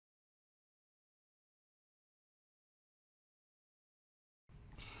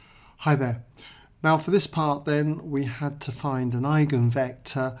Hi there. Now for this part then we had to find an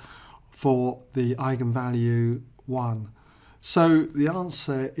eigenvector for the eigenvalue 1. So the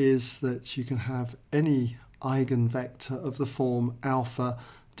answer is that you can have any eigenvector of the form alpha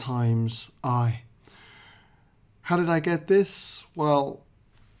times I. How did I get this? Well,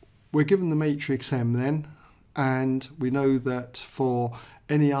 we're given the matrix M then, and we know that for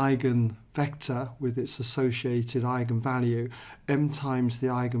any eigenvector with its associated eigenvalue, m times the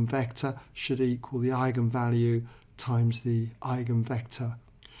eigenvector should equal the eigenvalue times the eigenvector.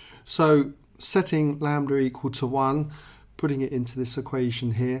 So setting lambda equal to 1, putting it into this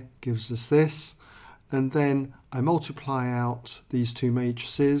equation here gives us this, and then I multiply out these two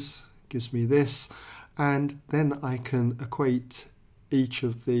matrices, gives me this, and then I can equate each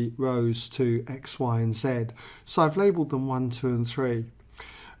of the rows to x, y and z. So I've labelled them 1, 2 and 3.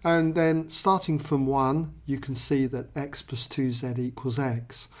 And then starting from 1, you can see that x plus 2z equals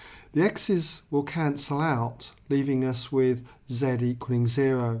x. The x's will cancel out, leaving us with z equaling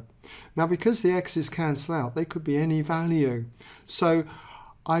 0. Now because the x's cancel out, they could be any value. So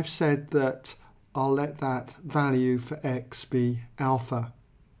I've said that I'll let that value for x be alpha.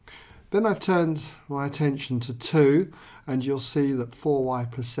 Then I've turned my attention to 2, and you'll see that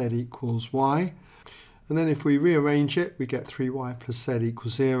 4y plus z equals y. And then if we rearrange it, we get 3y plus z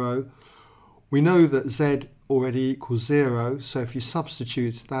equals 0. We know that z already equals 0, so if you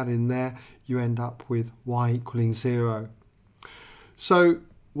substitute that in there, you end up with y equaling 0. So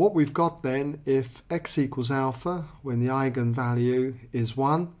what we've got then, if x equals alpha, when the eigenvalue is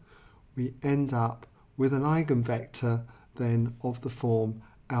 1, we end up with an eigenvector then of the form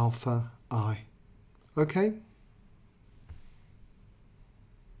alpha I. Okay?